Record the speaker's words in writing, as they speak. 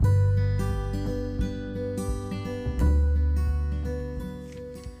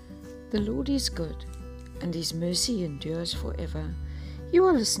The Lord is good, and His mercy endures forever. You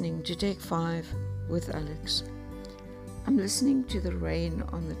are listening to Take 5 with Alex. I'm listening to the rain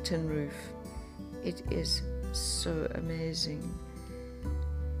on the tin roof. It is so amazing.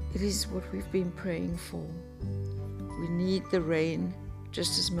 It is what we've been praying for. We need the rain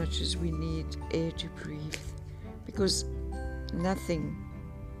just as much as we need air to breathe, because nothing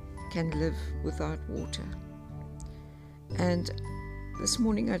can live without water. And this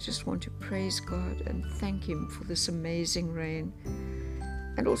morning I just want to praise God and thank Him for this amazing rain,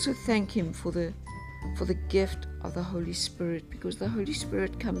 and also thank Him for the gift of the Holy Spirit, because the Holy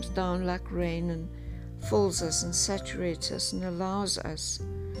Spirit comes down like rain and fills us and saturates us and allows us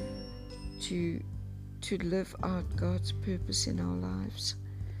to live out God's purpose in our lives.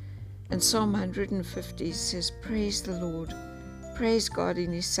 And Psalm 150 says, praise the Lord, praise God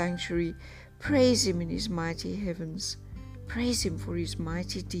in His sanctuary, praise Him in His mighty heavens, praise Him for His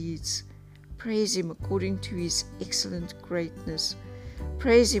mighty deeds, praise Him according to His excellent greatness,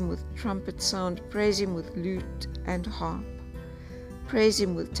 praise Him with trumpet sound, praise Him with lute and harp, praise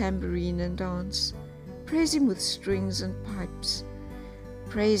Him with tambourine and dance, praise Him with strings and pipes,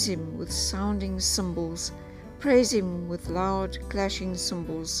 praise Him with sounding cymbals, praise Him with loud clashing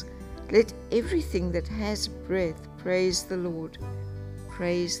cymbals. Let everything that has breath praise the Lord.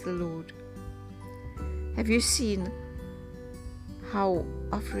 Praise the Lord. Have you seen how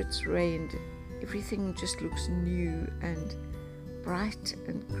after it's rained, everything just looks new and bright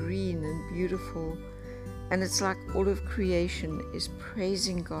and green and beautiful, and it's like all of creation is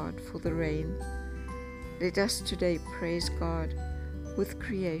praising God for the rain. Let us today praise God with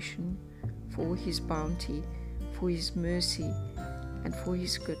creation for His bounty, for His mercy, and for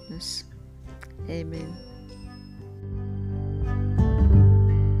His goodness. Amen.